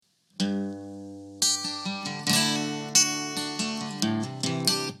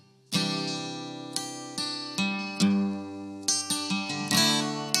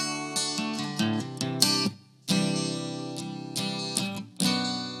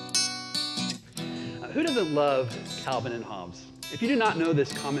Who doesn't love Calvin and Hobbes? If you do not know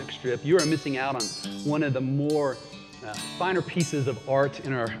this comic strip, you are missing out on one of the more finer pieces of art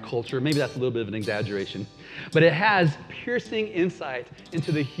in our culture. Maybe that's a little bit of an exaggeration, but it has piercing insight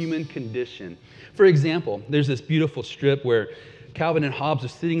into the human condition. For example, there's this beautiful strip where Calvin and Hobbes are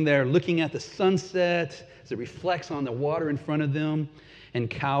sitting there looking at the sunset as it reflects on the water in front of them, and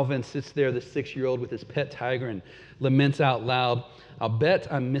Calvin sits there, the 6-year-old, with his pet tiger and laments out loud, "I'll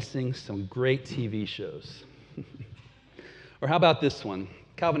bet I'm missing some great TV shows." Or how about this one?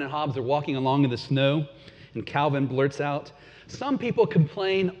 Calvin and Hobbes are walking along in the snow, and Calvin blurts out, "Some people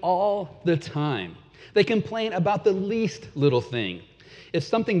complain all the time. They complain about the least little thing. If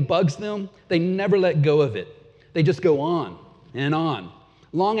something bugs them, they never let go of it. They just go on,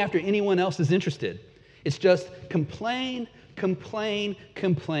 long after anyone else is interested. It's just complain, complain,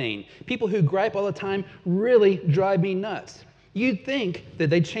 complain. People who gripe all the time really drive me nuts." You'd think that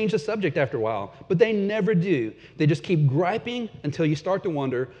they'd change the subject after a while, but they never do. They just keep griping until you start to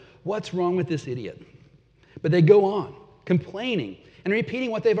wonder, what's wrong with this idiot? But they go on, complaining and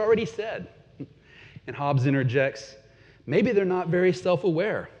repeating what they've already said. And Hobbes interjects, "Maybe they're not very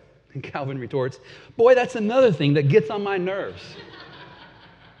self-aware." And Calvin retorts, "Boy, that's another thing that gets on my nerves."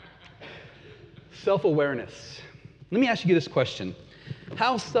 Self-awareness. Let me ask you this question.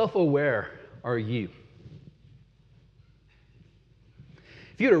 How self-aware are you?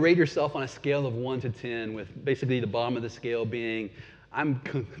 If you were to rate yourself on a scale of 1 to 10, with basically the bottom of the scale being, I'm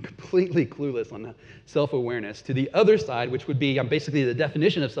completely clueless on self-awareness, to the other side, which would be, I'm basically the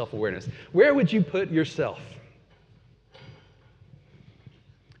definition of self-awareness, where would you put yourself?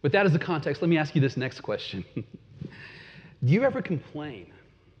 With that as the context, let me ask you this next question. Do you ever complain?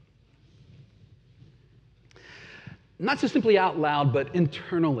 Not just simply out loud, but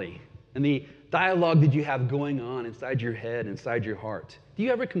internally, in the dialogue that you have going on inside your head, inside your heart. Do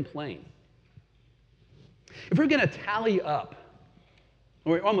you ever complain? If we're going to tally up,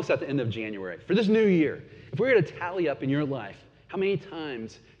 we're almost at the end of January, for this new year, if we're going to tally up in your life how many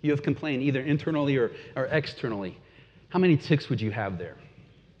times you have complained, either internally or externally, how many ticks would you have there?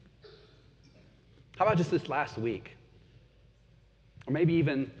 How about just this last week? Or maybe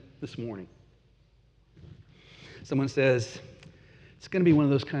even this morning? Someone says, "It's going to be one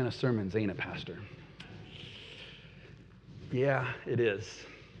of those kind of sermons, ain't it, Pastor?" Yeah, it is.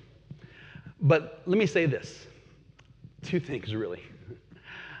 But let me say this. 2 things, really.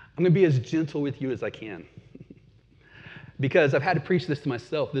 I'm going to be as gentle with you as I can. Because I've had to preach this to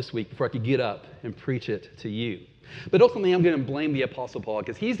myself this week before I could get up and preach it to you. But ultimately, I'm going to blame the Apostle Paul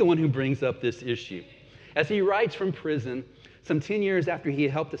because he's the one who brings up this issue. As he writes from prison, some 10 years after he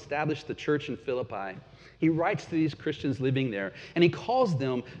helped establish the church in Philippi, he writes to these Christians living there, and he calls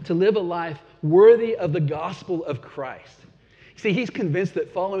them to live a life worthy of the gospel of Christ. See, he's convinced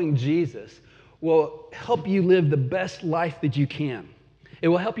that following Jesus will help you live the best life that you can. It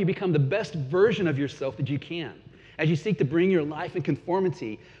will help you become the best version of yourself that you can as you seek to bring your life in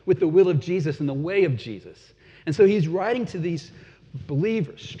conformity with the will of Jesus and the way of Jesus. And so he's writing to these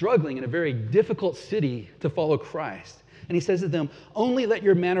believers struggling in a very difficult city to follow Christ. And he says to them, only let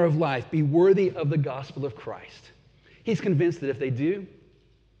your manner of life be worthy of the gospel of Christ. He's convinced that if they do,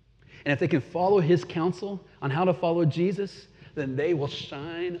 and if they can follow his counsel on how to follow Jesus, then they will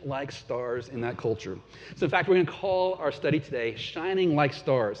shine like stars in that culture. So in fact, we're going to call our study today, Shining Like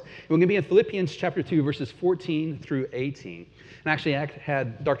Stars. And we're going to be in Philippians chapter 2, verses 14 through 18. And actually, I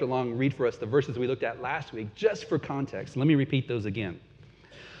had Dr. Long read for us the verses we looked at last week, just for context. Let me repeat those again.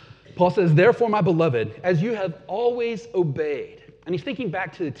 Paul says, "Therefore, my beloved, as you have always obeyed." And he's thinking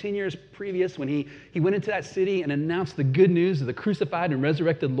back to the 10 years previous when he went into that city and announced the good news of the crucified and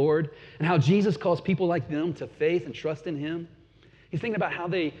resurrected Lord and how Jesus calls people like them to faith and trust in him. He's thinking about how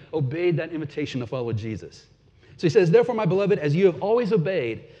they obeyed that invitation to follow Jesus. So he says, "Therefore, my beloved, as you have always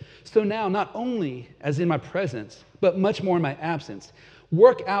obeyed, so now, not only as in my presence, but much more in my absence,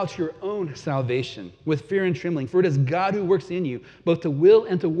 work out your own salvation with fear and trembling, for it is God who works in you, both to will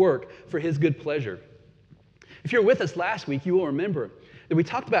and to work for his good pleasure." If you're with us last week, you will remember that we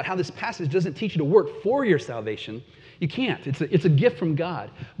talked about how this passage doesn't teach you to work for your salvation. You can't. It's a gift from God.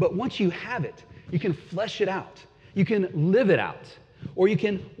 But once you have it, you can flesh it out. You can live it out. Or you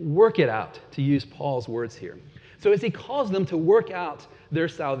can work it out, to use Paul's words here. So as he calls them to work out their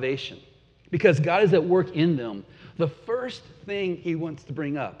salvation, because God is at work in them, the first thing he wants to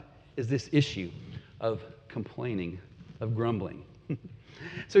bring up is this issue of complaining, of grumbling.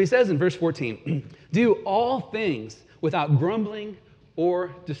 So he says in verse 14, "Do all things without grumbling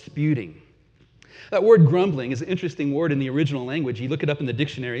or disputing." That word grumbling is an interesting word in the original language. You look it up in the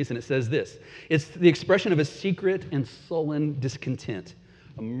dictionaries and it says this. It's the expression of a secret and sullen discontent,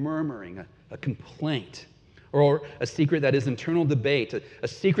 a murmuring, a complaint, or a secret that is internal debate, a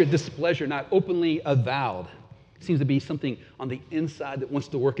secret displeasure not openly avowed. It seems to be something on the inside that wants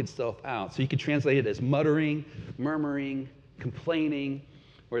to work itself out. So you could translate it as muttering, murmuring, complaining,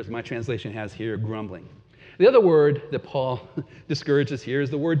 whereas my translation has here grumbling. The other word that Paul discourages here is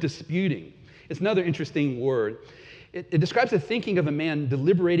the word disputing. It's another interesting word. It describes the thinking of a man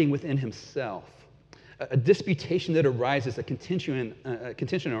deliberating within himself, a disputation that arises, a contention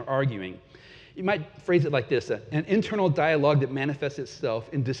or arguing. You might phrase it like this, an internal dialogue that manifests itself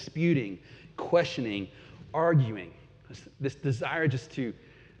in disputing, questioning, arguing, this desire just to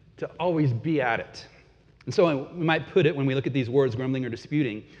always be at it. And so we might put it, when we look at these words, grumbling or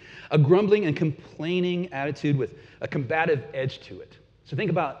disputing, a grumbling and complaining attitude with a combative edge to it. So think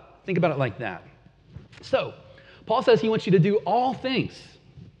about it like that. So Paul says he wants you to do all things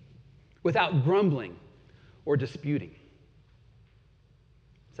without grumbling or disputing.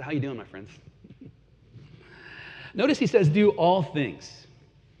 So how you doing, my friends? Notice he says do all things.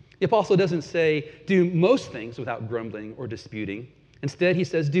 The apostle doesn't say do most things without grumbling or disputing. Instead, he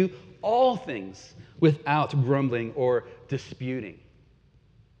says do all things without grumbling or disputing.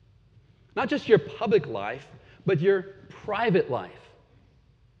 Not just your public life, but your private life.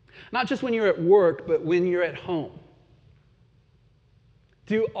 Not just when you're at work, but when you're at home.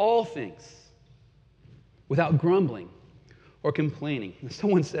 Do all things without grumbling or complaining. And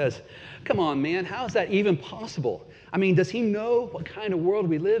someone says, come on, man, how is that even possible? I mean, does he know what kind of world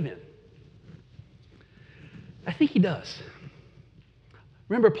we live in? I think he does.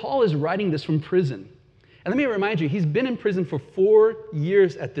 Remember, Paul is writing this from prison. And let me remind you, he's been in prison for 4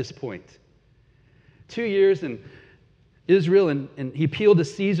 years at this point. 2 years in Israel, and he appealed to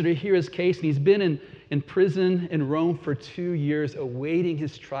Caesar to hear his case, and he's been in prison in Rome for 2 years, awaiting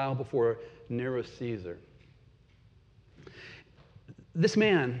his trial before Nero Caesar. This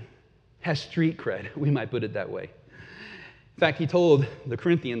man has street cred, we might put it that way. In fact, he told the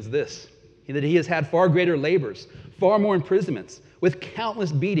Corinthians this, that he has had far greater labors, far more imprisonments, with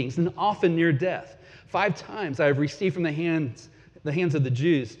countless beatings, and often near death. 5 times I have received from the hands of the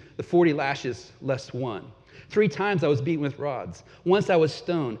Jews the 40 lashes less one. 3 times I was beaten with rods. Once I was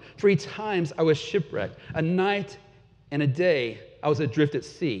stoned. 3 times I was shipwrecked. A night and a day I was adrift at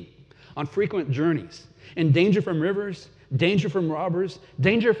sea, on frequent journeys, in danger from rivers, danger from robbers,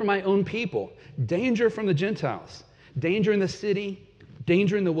 danger from my own people, danger from the Gentiles, danger in the city,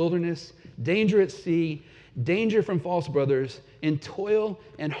 danger in the wilderness, danger at sea, danger from false brothers, in toil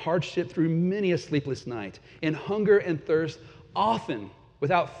and hardship through many a sleepless night, in hunger and thirst, often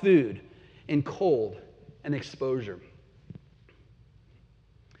without food, in cold and exposure.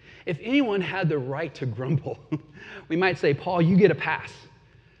 If anyone had the right to grumble, we might say, Paul, you get a pass.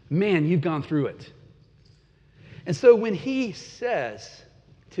 Man, you've gone through it. And so when he says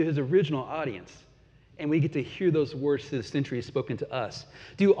to his original audience, and we get to hear those words to the century spoken to us,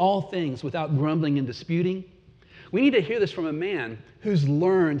 do all things without grumbling and disputing, we need to hear this from a man who's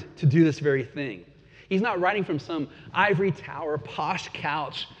learned to do this very thing. He's not writing from some ivory tower, posh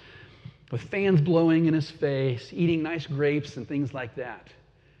couch, with fans blowing in his face, eating nice grapes and things like that.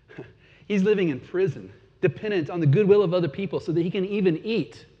 He's living in prison, dependent on the goodwill of other people so that he can even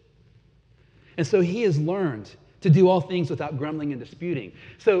eat. And so he has learned to do all things without grumbling and disputing.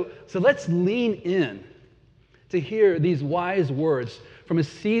 So let's lean in to hear these wise words from a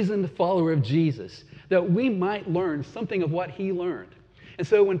seasoned follower of Jesus, that we might learn something of what he learned. And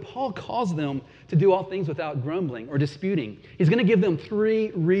so when Paul calls them to do all things without grumbling or disputing, he's going to give them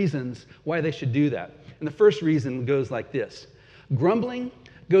 3 reasons why they should do that. And the first reason goes like this. Grumbling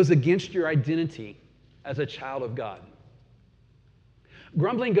goes against your identity as a child of God.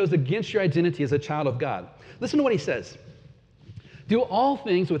 Grumbling goes against your identity as a child of God. Listen to what he says. Do all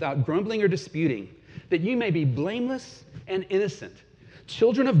things without grumbling or disputing, that you may be blameless and innocent,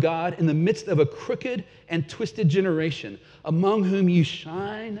 children of God in the midst of a crooked and twisted generation, among whom you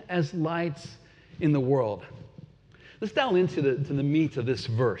shine as lights in the world. Let's dial into the meat of this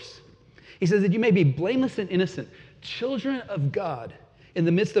verse. He says that you may be blameless and innocent, children of God in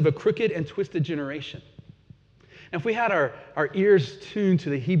the midst of a crooked and twisted generation. Now, if we had our ears tuned to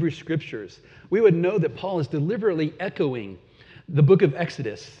the Hebrew Scriptures, we would know that Paul is deliberately echoing the book of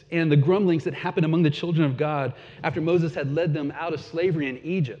Exodus and the grumblings that happened among the children of God after Moses had led them out of slavery in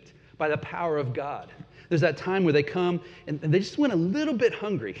Egypt by the power of God. There's that time where they come and they just went a little bit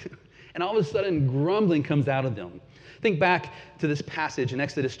hungry, and all of a sudden grumbling comes out of them. Think back to this passage in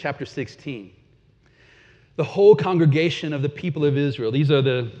Exodus chapter 16. The whole congregation of the people of Israel, these are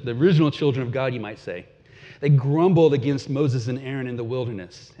the original children of God, you might say. They grumbled against Moses and Aaron in the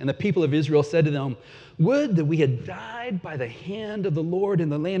wilderness. And the people of Israel said to them, "Would that we had died by the hand of the Lord in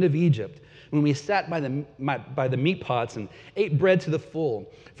the land of Egypt, when we sat by the meat pots and ate bread to the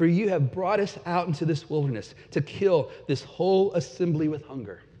full. For you have brought us out into this wilderness to kill this whole assembly with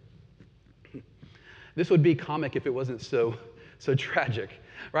hunger." This would be comic if it wasn't so tragic,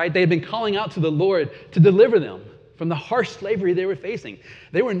 right? They had been calling out to the Lord to deliver them from the harsh slavery they were facing.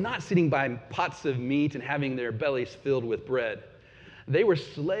 They were not sitting by pots of meat and having their bellies filled with bread. They were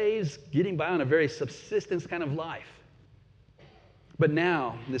slaves getting by on a very subsistence kind of life. But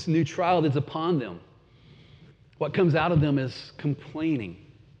now, this new trial that's upon them, what comes out of them is complaining.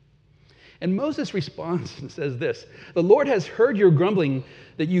 And Moses responds and says this, "The Lord has heard your grumbling,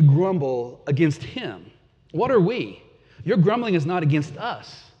 that you grumble against him. What are we? Your grumbling is not against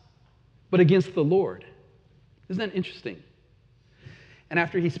us, but against the Lord." Isn't that interesting? And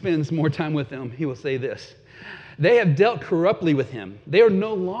after he spends more time with them, he will say this, "They have dealt corruptly with him. They are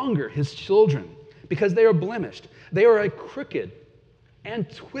no longer his children, because they are blemished. They are a crooked and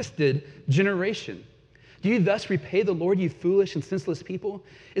twisted generation. Do you thus repay the Lord, you foolish and senseless people?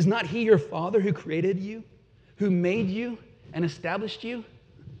 Is not he your father who created you, who made you and established you?"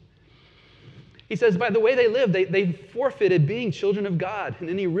 He says, by the way they live, they forfeited being children of God in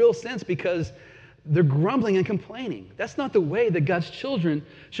any real sense because they're grumbling and complaining. That's not the way that God's children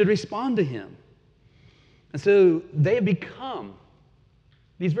should respond to him. And so they have become,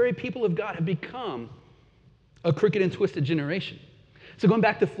 these very people of God have become a crooked and twisted generation. So going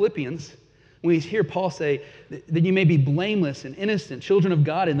back to Philippians, when we hear Paul say that you may be blameless and innocent, children of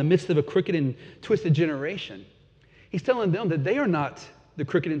God in the midst of a crooked and twisted generation, he's telling them that they are not the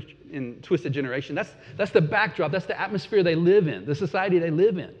crooked and twisted generation. That's the backdrop, that's the atmosphere they live in, the society they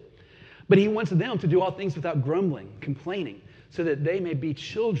live in. But he wants them to do all things without grumbling, complaining, so that they may be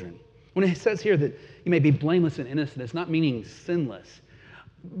children. When it says here that you may be blameless and innocent, it's not meaning sinless,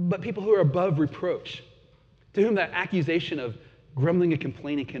 but people who are above reproach, to whom that accusation of grumbling and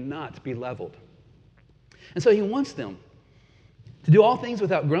complaining cannot be leveled. And so he wants them to do all things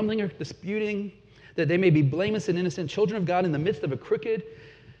without grumbling or disputing, that they may be blameless and innocent, children of God in the midst of a crooked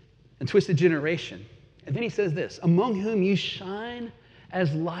and twisted generation. And then he says this, among whom you shine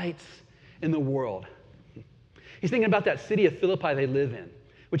as lights in the world. He's thinking about that city of Philippi they live in,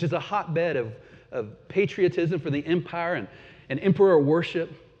 which is a hotbed of patriotism for the empire and emperor worship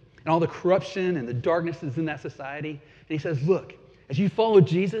and all the corruption and the darkness that's in that society. And he says, look, as you follow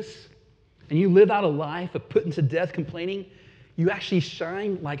Jesus and you live out a life of putting to death complaining, you actually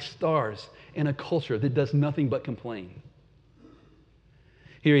shine like stars in a culture that does nothing but complain.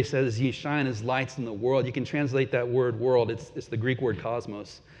 Here he says, you shine as lights in the world. You can translate that word world. It's the Greek word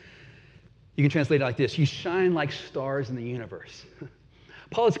cosmos. You can translate it like this. You shine like stars in the universe.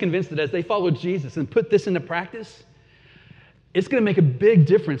 Paul is convinced that as they follow Jesus and put this into practice, it's going to make a big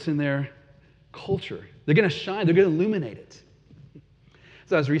difference in their culture. They're going to shine. They're going to illuminate it.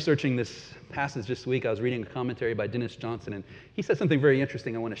 So I was researching this passage this week. I was reading a commentary by Dennis Johnson, and he said something very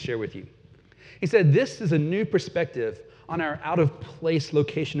interesting I want to share with you. He said, this is a new perspective on our out-of-place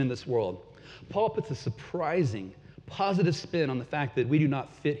location in this world. Paul puts a surprising, positive spin on the fact that we do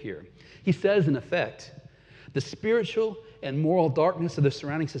not fit here. He says, in effect, the spiritual and moral darkness of the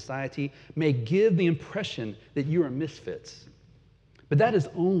surrounding society may give the impression that you are misfits. But that is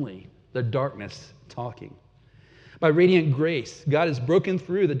only the darkness talking. By radiant grace, God has broken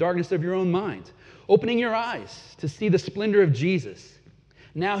through the darkness of your own mind, opening your eyes to see the splendor of Jesus.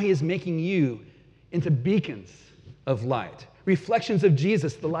 Now he is making you into beacons of light, reflections of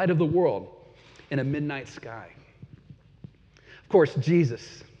Jesus, the light of the world, in a midnight sky. Of course,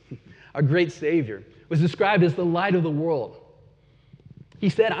 Jesus, our great Savior, was described as the light of the world. He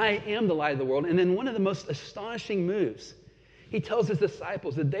said, I am the light of the world. And then one of the most astonishing moves, he tells his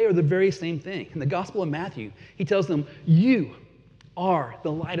disciples that they are the very same thing. In the Gospel of Matthew, he tells them, you are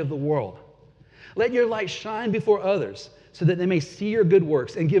the light of the world. Let your light shine before others so that they may see your good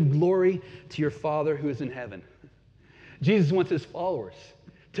works and give glory to your Father who is in heaven. Jesus wants his followers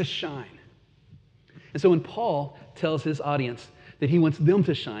to shine. And so when Paul tells his audience that he wants them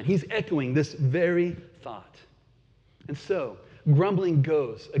to shine, he's echoing this very thought. And so grumbling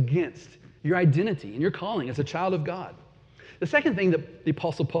goes against your identity and your calling as a child of God. The second thing that the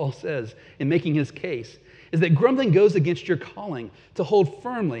Apostle Paul says in making his case is that grumbling goes against your calling to hold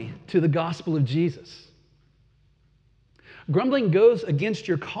firmly to the gospel of Jesus. Grumbling goes against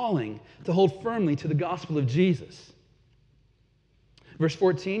your calling to hold firmly to the gospel of Jesus. Verse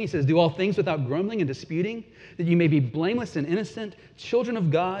 14, he says, do all things without grumbling and disputing, that you may be blameless and innocent, children of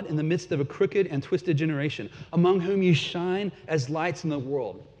God in the midst of a crooked and twisted generation, among whom you shine as lights in the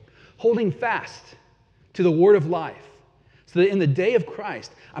world, holding fast to the word of life, so that in the day of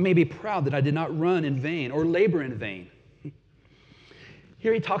Christ I may be proud that I did not run in vain or labor in vain.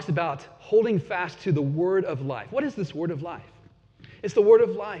 Here he talks about holding fast to the word of life. What is this word of life? It's the word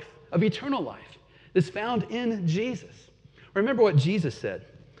of life, of eternal life, that's found in Jesus. Remember what Jesus said.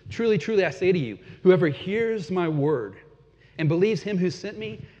 Truly, truly, I say to you, whoever hears my word and believes him who sent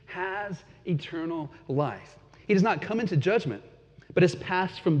me has eternal life. He does not come into judgment, but has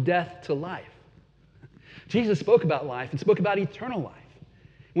passed from death to life. Jesus spoke about life and spoke about eternal life.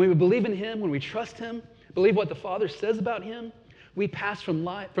 When we believe in him, when we trust him, believe what the Father says about him, we pass from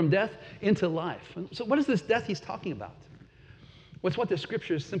death into life. So what is this death he's talking about? What's what the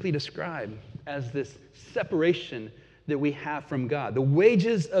scriptures simply describe as this separation that we have from God. The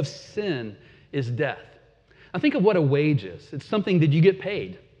wages of sin is death. Now think of what a wage is. It's something that you get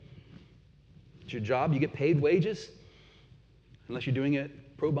paid. It's your job, you get paid wages, unless you're doing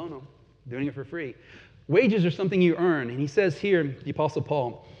it pro bono, doing it for free. Wages are something you earn. And he says here, the Apostle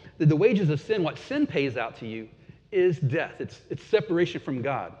Paul, that the wages of sin, what sin pays out to you, is death. It's separation from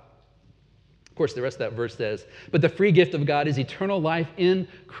God. Of course, the rest of that verse says, but the free gift of God is eternal life in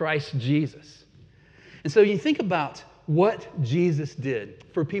Christ Jesus. And so you think about what Jesus did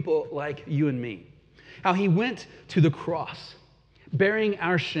for people like you and me. How he went to the cross, bearing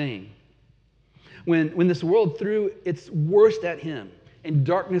our shame. When this world threw its worst at him and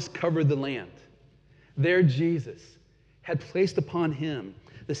darkness covered the land, there Jesus had placed upon him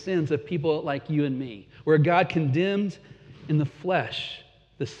the sins of people like you and me, where God condemned in the flesh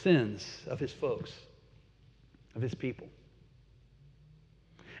the sins of his folks, of his people.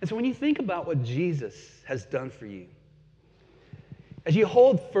 And so when you think about what Jesus has done for you, as you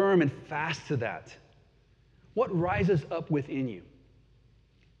hold firm and fast to that, what rises up within you?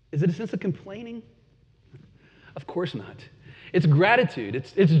 Is it a sense of complaining? Of course not. It's gratitude,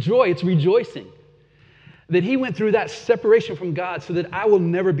 it's joy, it's rejoicing that he went through that separation from God so that I will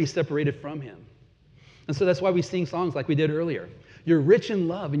never be separated from him. And so that's why we sing songs like we did earlier. You're rich in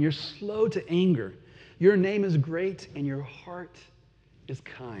love and you're slow to anger. Your name is great and your heart is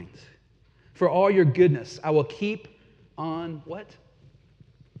kind. For all your goodness, I will keep on what?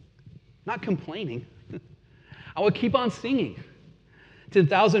 Not complaining. I will keep on singing.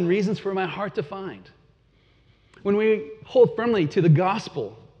 10,000 reasons for my heart to find. When we hold firmly to the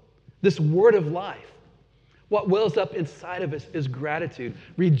gospel, this word of life, what wells up inside of us is gratitude,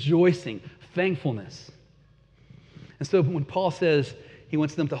 rejoicing, thankfulness. And so when Paul says he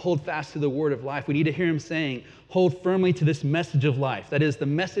wants them to hold fast to the word of life, we need to hear him saying, hold firmly to this message of life. That is the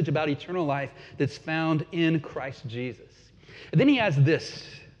message about eternal life that's found in Christ Jesus. And then he adds this,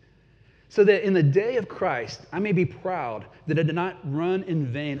 so that in the day of Christ, I may be proud that I did not run in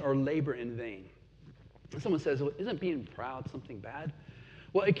vain or labor in vain. And someone says, well, isn't being proud something bad?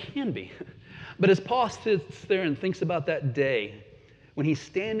 Well, it can be. But as Paul sits there and thinks about that day, when he's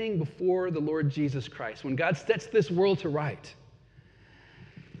standing before the Lord Jesus Christ, when God sets this world to right,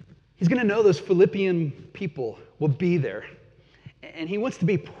 he's going to know those Philippian people will be there. And he wants to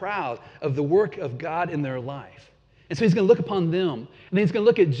be proud of the work of God in their life. And so he's going to look upon them, and then he's going to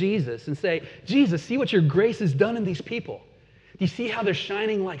look at Jesus and say, Jesus, see what your grace has done in these people. Do you see how they're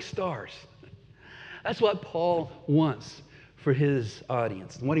shining like stars? That's what Paul wants for his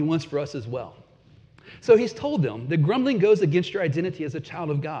audience and what he wants for us as well. So he's told them that grumbling goes against your identity as a child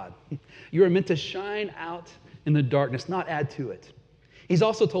of God. You are meant to shine out in the darkness, not add to it. He's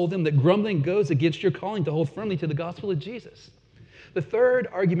also told them that grumbling goes against your calling to hold firmly to the gospel of Jesus. The third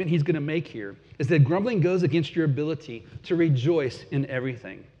argument he's going to make here is that grumbling goes against your ability to rejoice in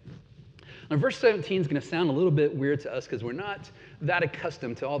everything. Now, verse 17 is going to sound a little bit weird to us because we're not that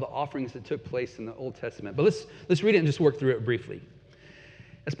accustomed to all the offerings that took place in the Old Testament. But let's read it and just work through it briefly.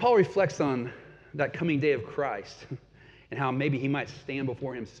 As Paul reflects on that coming day of Christ and how maybe he might stand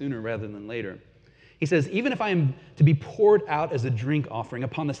before him sooner rather than later, he says, even if I am to be poured out as a drink offering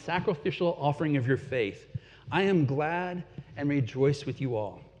upon the sacrificial offering of your faith, I am glad and rejoice with you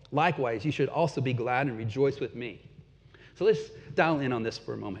all. Likewise, you should also be glad and rejoice with me. So let's dial in on this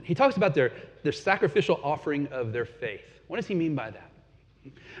for a moment. He talks about their sacrificial offering of their faith. What does he mean by that?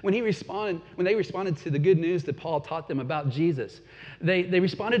 When they responded to the good news that Paul taught them about Jesus, they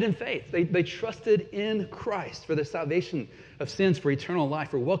responded in faith. They trusted in Christ for the salvation of sins, for eternal life,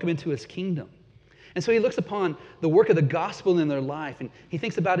 for welcome into his kingdom. And so he looks upon the work of the gospel in their life, and he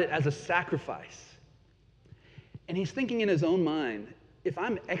thinks about it as a sacrifice. And he's thinking in his own mind, if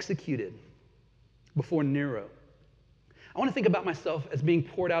I'm executed before Nero, I want to think about myself as being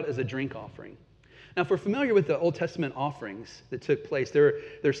poured out as a drink offering. Now, if we're familiar with the Old Testament offerings that took place, there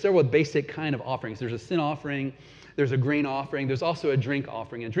are several basic kind of offerings. There's a sin offering, there's a grain offering, there's also a drink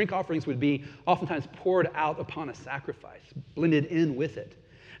offering. And drink offerings would be oftentimes poured out upon a sacrifice, blended in with it.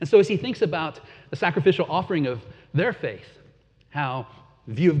 And so as he thinks about the sacrificial offering of their faith, how,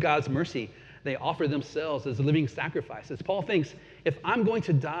 in view of God's mercy, they offer themselves as a living sacrifice. As Paul thinks, if I'm going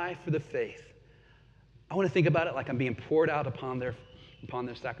to die for the faith, I want to think about it like I'm being poured out upon their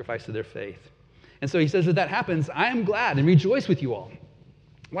sacrifice of their faith. And so he says, if that happens, I am glad and rejoice with you all.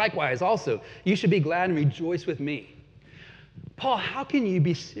 Likewise, also, you should be glad and rejoice with me. Paul, how can you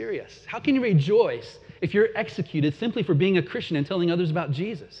be serious? How can you rejoice if you're executed simply for being a Christian and telling others about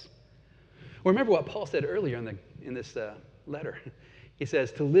Jesus? Well, remember what Paul said earlier in this letter. He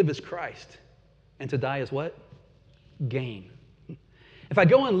says, to live is Christ, and to die is what? Gain. If I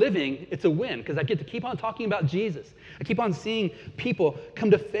go on living, it's a win because I get to keep on talking about Jesus. I keep on seeing people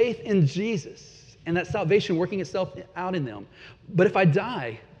come to faith in Jesus and that salvation working itself out in them. But if I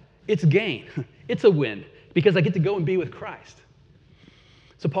die, it's gain. It's a win because I get to go and be with Christ.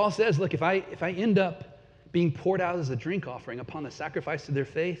 So Paul says, look, if I end up being poured out as a drink offering upon the sacrifice of their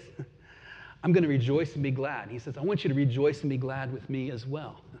faith, I'm going to rejoice and be glad. He says, I want you to rejoice and be glad with me as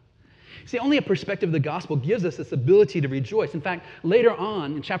well. See, only a perspective of the gospel gives us this ability to rejoice. In fact, later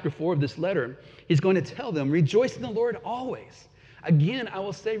on in chapter 4 of this letter, he's going to tell them, rejoice in the Lord always. Again, I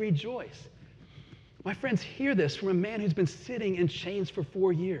will say rejoice. My friends, hear this from a man who's been sitting in chains for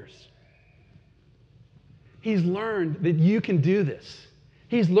 4 years. He's learned that you can do this.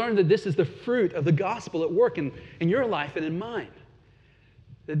 He's learned that this is the fruit of the gospel at work in your life and in mine.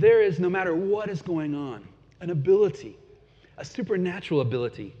 That there is, no matter what is going on, an ability, a supernatural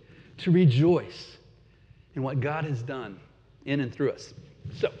ability to rejoice in what God has done in and through us.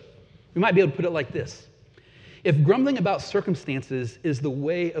 So, we might be able to put it like this. If grumbling about circumstances is the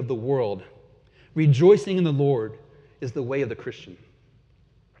way of the world, rejoicing in the Lord is the way of the Christian.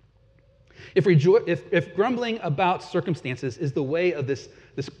 If grumbling about circumstances is the way of this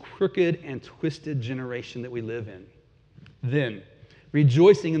crooked and twisted generation that we live in, then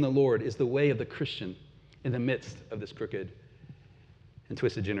rejoicing in the Lord is the way of the Christian in the midst of this crooked and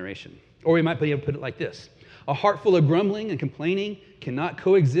twisted generation. Or we might be able to put it like this. A heart full of grumbling and complaining cannot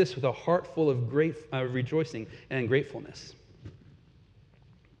coexist with a heart full of rejoicing and gratefulness.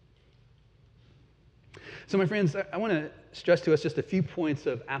 So my friends, I want to stress to us just a few points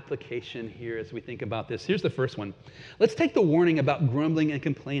of application here as we think about this. Here's the first one. Let's take the warning about grumbling and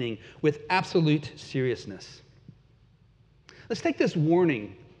complaining with absolute seriousness. Let's take this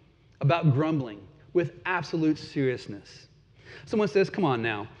warning about grumbling with absolute seriousness. Someone says, come on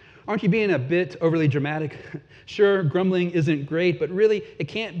now, aren't you being a bit overly dramatic? Sure, grumbling isn't great, but really it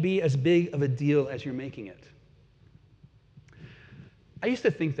can't be as big of a deal as you're making it. I used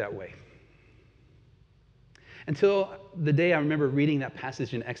to think that way. Until the day I remember reading that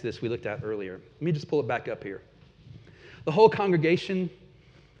passage in Exodus we looked at earlier. Let me just pull it back up here. The whole congregation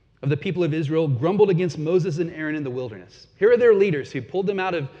of the people of Israel grumbled against Moses and Aaron in the wilderness. Here are their leaders who pulled them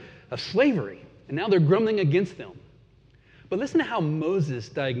out of slavery, and now they're grumbling against them. But listen to how Moses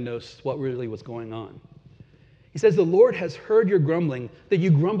diagnosed what really was going on. He says, the Lord has heard your grumbling, that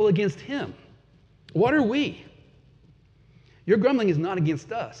you grumble against him. What are we? Your grumbling is not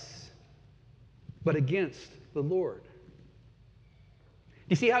against us, but against the Lord. Do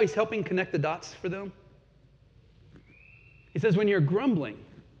you see how he's helping connect the dots for them? He says, when you're grumbling,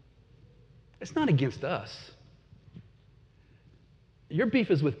 it's not against us. Your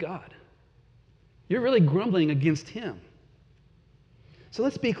beef is with God. You're really grumbling against him. So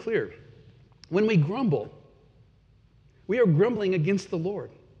let's be clear. When we grumble, we are grumbling against the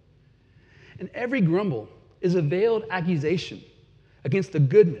Lord. And every grumble is a veiled accusation against the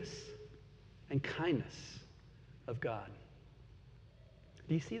goodness and kindness of God.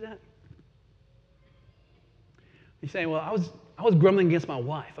 Do you see that? You say, well, I was grumbling against my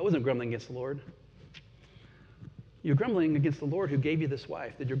wife. I wasn't grumbling against the Lord. You're grumbling against the Lord who gave you this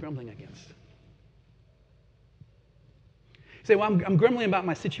wife that you're grumbling against. You say, well, I'm grumbling about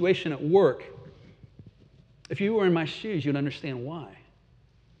my situation at work. If you were in my shoes, you'd understand why.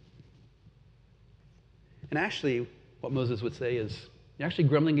 And actually, what Moses would say is, you're actually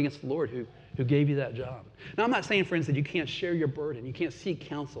grumbling against the Lord who gave you that job. Now, I'm not saying, friends, that you can't share your burden. You can't seek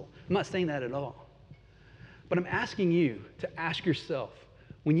counsel. I'm not saying that at all. But I'm asking you to ask yourself,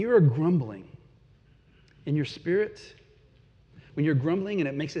 when you are grumbling in your spirit, when you're grumbling and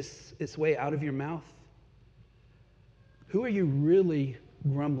it makes its way out of your mouth, who are you really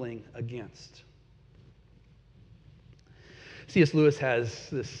grumbling against? C.S. Lewis has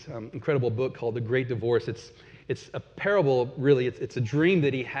this incredible book called The Great Divorce. It's a parable, really. It's a dream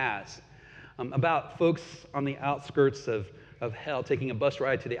that he has about folks on the outskirts of hell taking a bus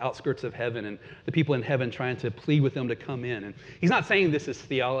ride to the outskirts of heaven and the people in heaven trying to plead with them to come in. And he's not saying this is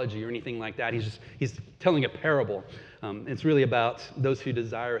theology or anything like that. He's telling a parable. It's really about those who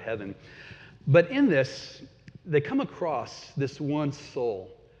desire heaven. But in this, they come across this one soul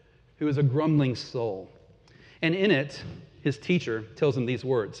who is a grumbling soul. And in it, his teacher tells him these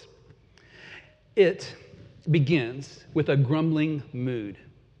words. It begins with a grumbling mood,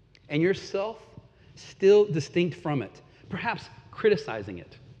 and yourself still distinct from it, perhaps criticizing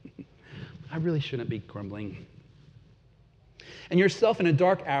it. I really shouldn't be grumbling. And yourself in a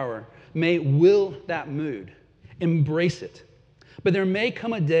dark hour may will that mood, embrace it. But there may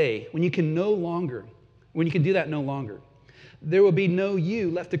come a day when you can do that no longer. There will be no you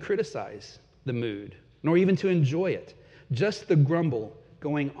left to criticize the mood, nor even to enjoy it. Just the grumble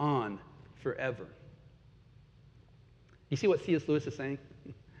going on forever. You see what C.S. Lewis is saying?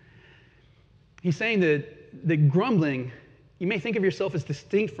 He's saying that the grumbling, you may think of yourself as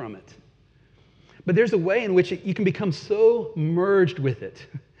distinct from it, but there's a way in which you can become so merged with it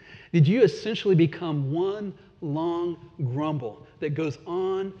that you essentially become one long grumble that goes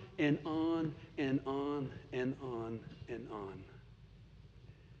on and on and on and on and on.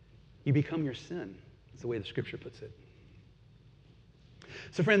 You become your sin. That's the way the scripture puts it.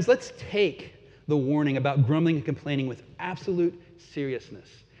 So friends, let's take the warning about grumbling and complaining with absolute seriousness.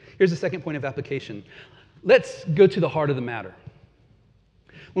 Here's the second point of application. Let's go to the heart of the matter.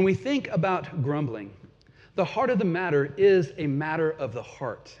 When we think about grumbling, the heart of the matter is a matter of the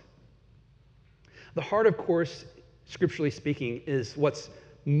heart. The heart, of course, scripturally speaking, is what's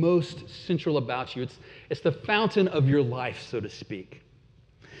most central about you. It's the fountain of your life, so to speak.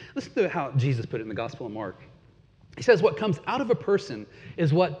 Listen to how Jesus put it in the Gospel of Mark. He says, what comes out of a person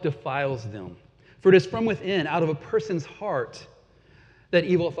is what defiles them. For it is from within, out of a person's heart, that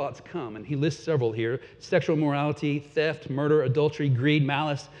evil thoughts come. And he lists several here: sexual immorality, theft, murder, adultery, greed,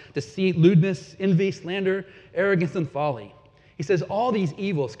 malice, deceit, lewdness, envy, slander, arrogance, and folly. He says all these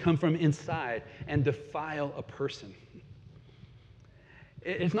evils come from inside and defile a person.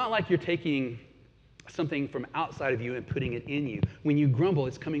 It's not like you're taking something from outside of you and putting it in you. When you grumble,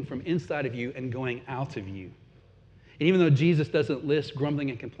 it's coming from inside of you and going out of you. And even though Jesus doesn't list grumbling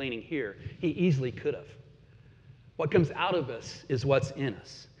and complaining here, he easily could have. What comes out of us is what's in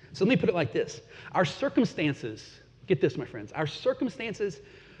us. So let me put it like this. Our circumstances, get this, my friends, our circumstances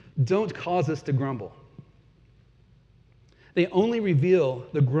don't cause us to grumble. They only reveal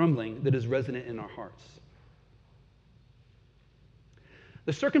the grumbling that is resident in our hearts.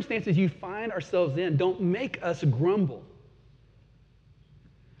 The circumstances you find ourselves in don't make us grumble.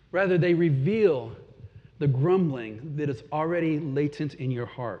 Rather, they reveal the grumbling that is already latent in your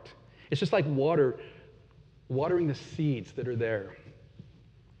heart. It's just like watering the seeds that are there.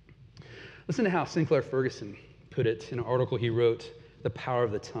 Listen to how Sinclair Ferguson put it in an article he wrote, The Power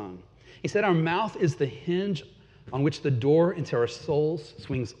of the Tongue. He said, our mouth is the hinge on which the door into our souls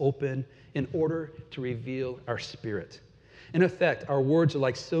swings open in order to reveal our spirit. In effect, our words are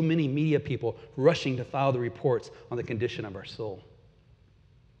like so many media people rushing to file the reports on the condition of our soul.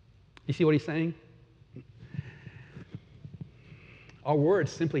 You see what he's saying? Our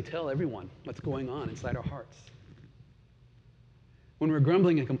words simply tell everyone what's going on inside our hearts. When we're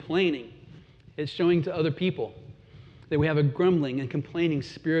grumbling and complaining, it's showing to other people that we have a grumbling and complaining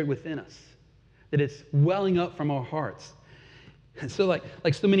spirit within us, that it's welling up from our hearts. And so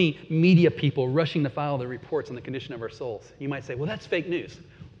like so many media people rushing to file their reports on the condition of our souls, you might say, well, that's fake news.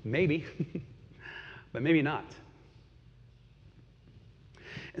 Maybe, but maybe not.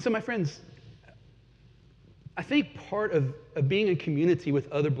 And so my friends, I think part of being in community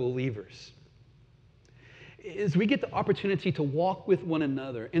with other believers is we get the opportunity to walk with one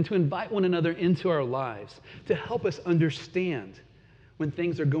another and to invite one another into our lives to help us understand when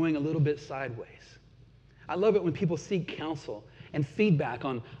things are going a little bit sideways. I love it when people seek counsel and feedback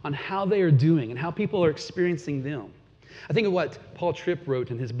on how they are doing and how people are experiencing them. I think of what Paul Tripp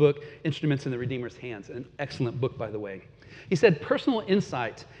wrote in his book, Instruments in the Redeemer's Hands, an excellent book, by the way. He said, personal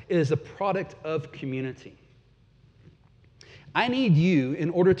insight is a product of community. I need you in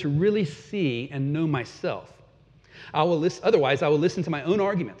order to really see and know myself. Otherwise, I will listen to my own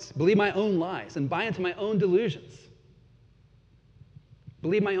arguments, believe my own lies, and buy into my own delusions.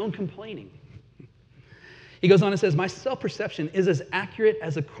 Believe my own complaining. He goes on and says, my self-perception is as accurate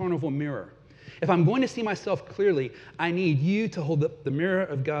as a carnival mirror. If I'm going to see myself clearly, I need you to hold up the mirror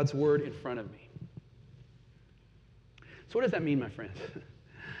of God's word in front of me. So what does that mean, my friend?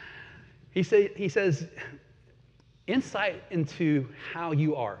 He says, insight into how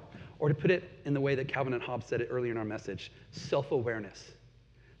you are, or to put it in the way that Calvin and Hobbes said it earlier in our message, self-awareness.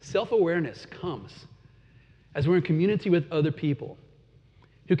 Self-awareness comes as we're in community with other people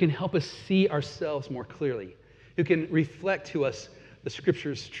who can help us see ourselves more clearly, who can reflect to us the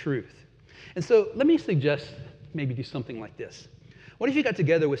Scripture's truth. And so let me suggest maybe do something like this. What if you got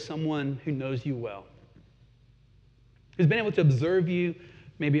together with someone who knows you well, who's been able to observe you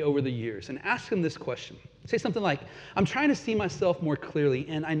maybe over the years, and ask them this question. Say something like, I'm trying to see myself more clearly,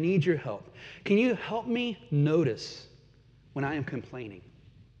 and I need your help. Can you help me notice when I am complaining?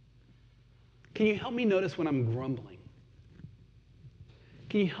 Can you help me notice when I'm grumbling?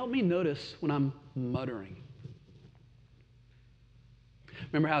 Can you help me notice when I'm muttering?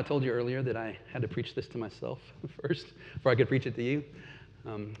 Remember how I told you earlier that I had to preach this to myself first before I could preach it to you?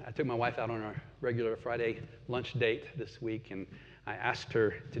 I took my wife out on our regular Friday lunch date this week, and I asked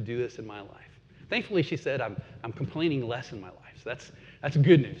her to do this in my life. Thankfully, she said, I'm complaining less in my life. So that's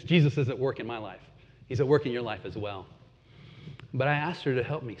good news. Jesus is at work in my life. He's at work in your life as well. But I asked her to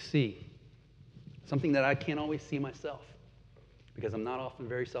help me see something that I can't always see myself because I'm not often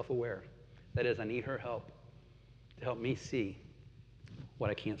very self-aware. That is, I need her help to help me see what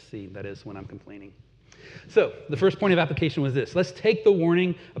I can't see, that is, when I'm complaining. So the first point of application was this. Let's take the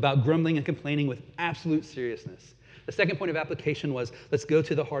warning about grumbling and complaining with absolute seriousness. The second point of application was, let's go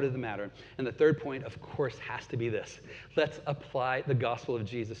to the heart of the matter. And the third point, of course, has to be this. Let's apply the gospel of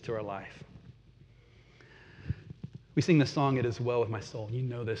Jesus to our life. We sing the song, It Is Well With My Soul. You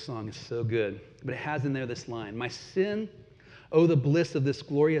know this song is so good. But it has in there this line, my sin, oh, the bliss of this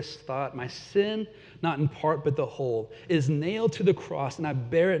glorious thought, my sin, not in part but the whole, is nailed to the cross, and I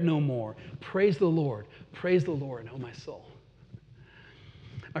bear it no more. Praise the Lord, oh my soul.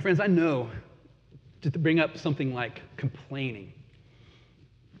 My friends, I know to bring up something like complaining,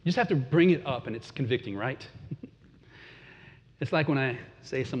 you just have to bring it up and it's convicting, right? It's like when I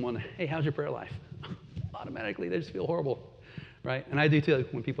say to someone, hey, how's your prayer life? Automatically, they just feel horrible, right? And I do too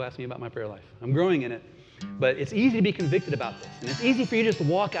when people ask me about my prayer life. I'm growing in it. But it's easy to be convicted about this. And it's easy for you just to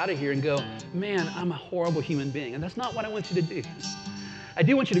walk out of here and go, man, I'm a horrible human being. And that's not what I want you to do. I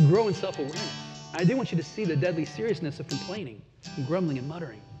do want you to grow in self-awareness. I do want you to see the deadly seriousness of complaining and grumbling and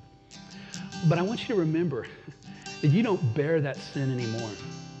muttering. But I want you to remember that you don't bear that sin anymore.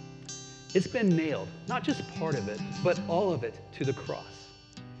 It's been nailed, not just part of it, but all of it to the cross.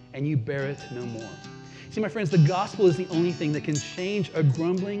 And you bear it no more. See, my friends, the gospel is the only thing that can change a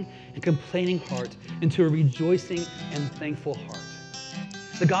grumbling and complaining heart into a rejoicing and thankful heart.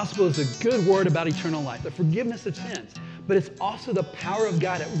 The gospel is a good word about eternal life, the forgiveness of sins, but it's also the power of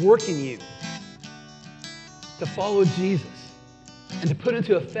God at work in you to follow Jesus and to put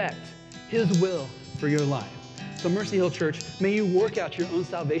into effect His will for your life. So Mercy Hill Church, may you work out your own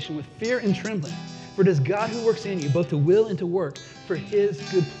salvation with fear and trembling, for it is God who works in you both to will and to work for His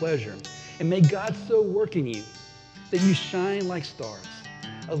good pleasure. And may God so work in you that you shine like stars,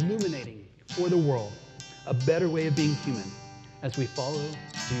 illuminating for the world a better way of being human as we follow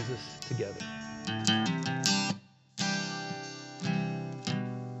Jesus together.